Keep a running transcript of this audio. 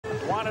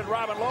wanted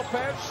Robin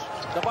Lopez.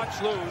 The Bucks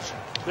lose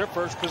their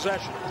first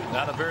possession.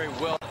 Not a very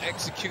well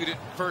executed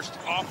first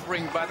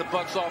offering by the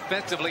Bucks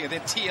offensively, and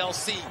then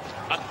TLC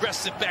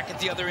aggressive back at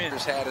the other end.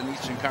 Had in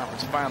Eastern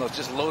Conference Finals,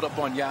 just load up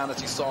on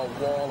Giannis. He saw a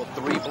wall of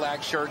 3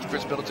 black shirts.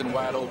 Chris Middleton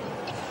wide open.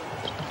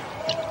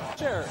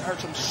 There are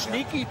some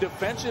sneaky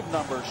defensive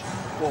numbers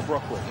for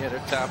Brooklyn. Yeah,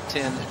 they're top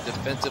 10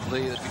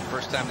 defensively. It'll be the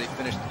first time they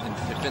finished in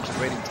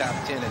defensive rating top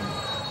 10 in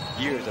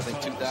years. I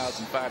think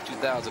 2005,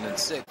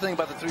 2006. The thing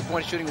about the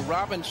three-point shooting,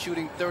 Robin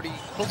shooting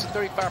close to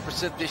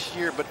 35% this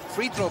year, but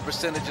free throw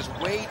percentage is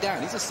way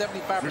down. He's a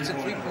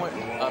 75% three-point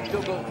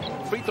field goal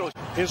free throw.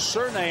 His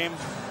surname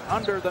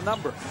under the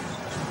number.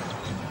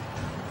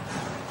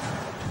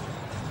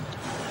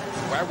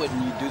 Why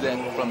wouldn't you do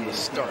that from the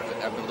start?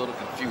 I'm a little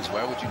confused.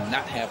 Why would you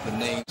not have the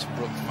names?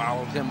 Brooks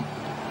followed him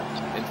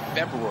in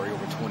February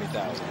over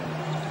 20,000.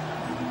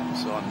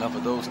 Saw enough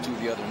of those two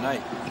the other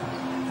night.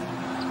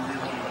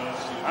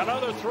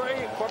 Another 3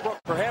 for Brooks.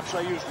 Perhaps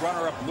I used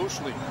runner-up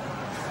loosely.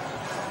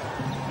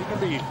 You can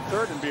be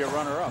third and be a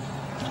runner-up.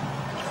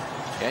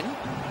 Can you?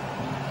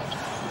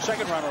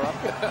 Second runner-up.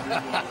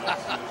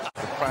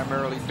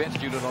 Primarily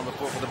bench unit on the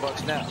floor for the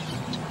Bucks now.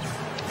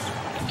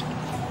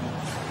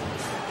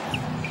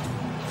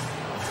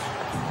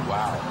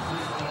 Wow.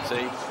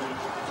 See?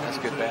 That's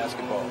good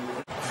basketball.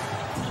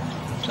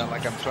 It's not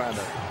like I'm trying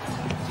to,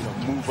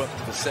 move up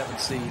to the 7th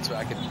seed so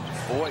I can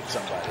avoid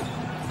somebody.